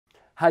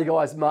Hey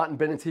guys, Martin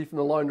Bennett here from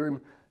the Loan Room.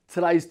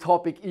 Today's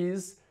topic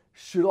is,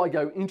 should I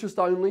go interest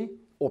only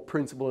or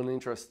principal and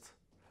interest?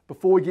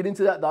 Before we get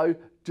into that though,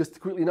 just to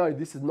quickly know,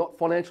 this is not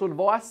financial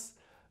advice,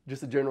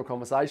 just a general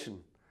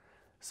conversation.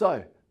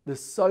 So, there's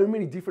so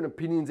many different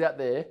opinions out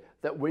there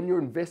that when you're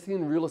investing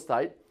in real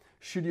estate,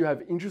 should you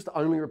have interest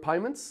only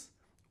repayments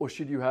or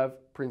should you have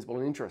principal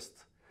and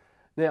interest?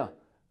 Now,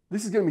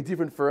 this is going to be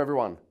different for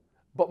everyone,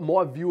 but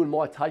my view and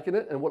my take on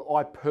it and what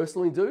I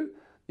personally do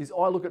is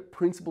I look at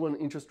principal and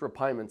interest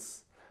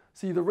repayments.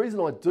 See, the reason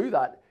I do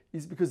that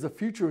is because the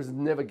future is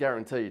never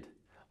guaranteed.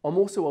 I'm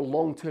also a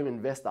long-term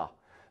investor.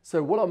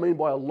 So what I mean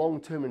by a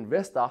long-term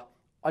investor,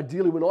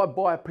 ideally when I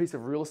buy a piece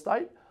of real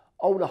estate,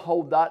 I want to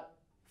hold that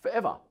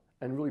forever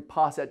and really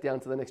pass that down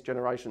to the next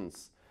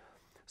generations.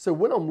 So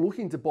when I'm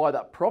looking to buy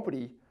that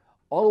property,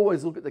 I'll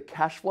always look at the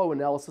cash flow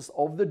analysis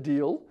of the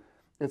deal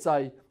and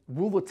say,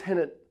 will the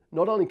tenant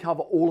not only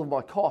cover all of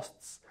my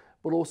costs,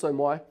 but also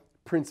my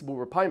principal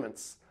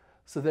repayments?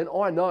 So then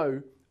I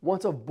know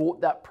once I've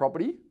bought that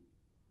property,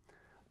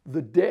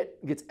 the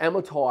debt gets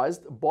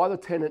amortized by the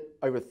tenant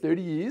over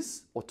 30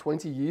 years or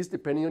 20 years,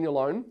 depending on your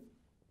loan,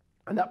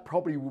 and that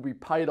property will be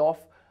paid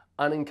off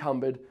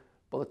unencumbered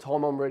by the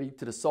time I'm ready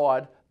to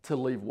decide to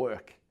leave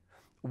work.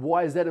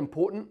 Why is that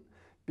important?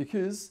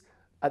 Because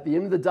at the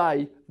end of the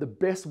day, the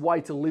best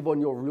way to live on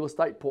your real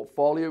estate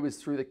portfolio is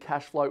through the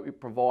cash flow it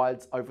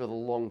provides over the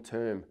long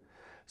term.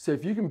 So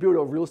if you can build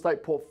a real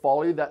estate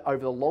portfolio that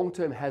over the long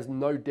term has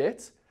no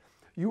debt,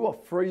 you are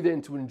free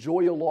then to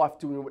enjoy your life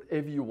doing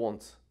whatever you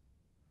want.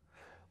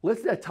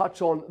 Let's now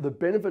touch on the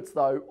benefits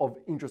though of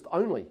interest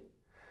only.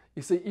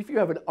 You see, if you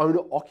have an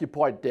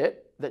owner-occupied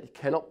debt that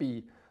cannot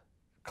be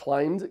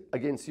claimed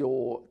against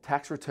your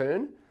tax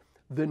return,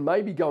 then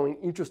maybe going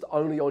interest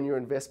only on your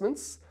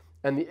investments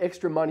and the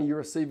extra money you're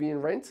receiving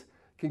in rent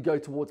can go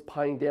towards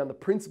paying down the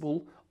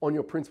principal on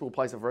your principal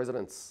place of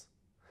residence.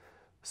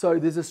 So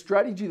there's a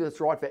strategy that's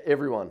right for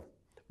everyone.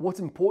 What's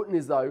important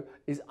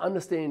is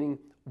understanding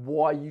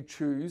why you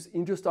choose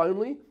interest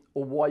only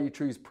or why you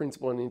choose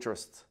principal and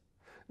interest.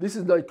 This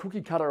is no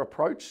cookie cutter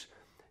approach.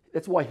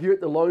 That's why here at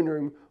the Loan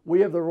Room,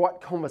 we have the right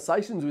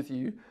conversations with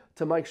you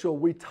to make sure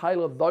we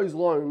tailor those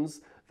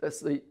loans that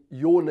suit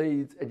your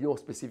needs and your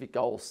specific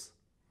goals.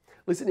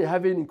 Listen, if you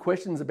have any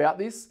questions about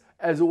this,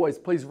 as always,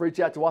 please reach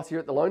out to us here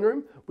at the Loan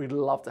Room. We'd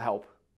love to help.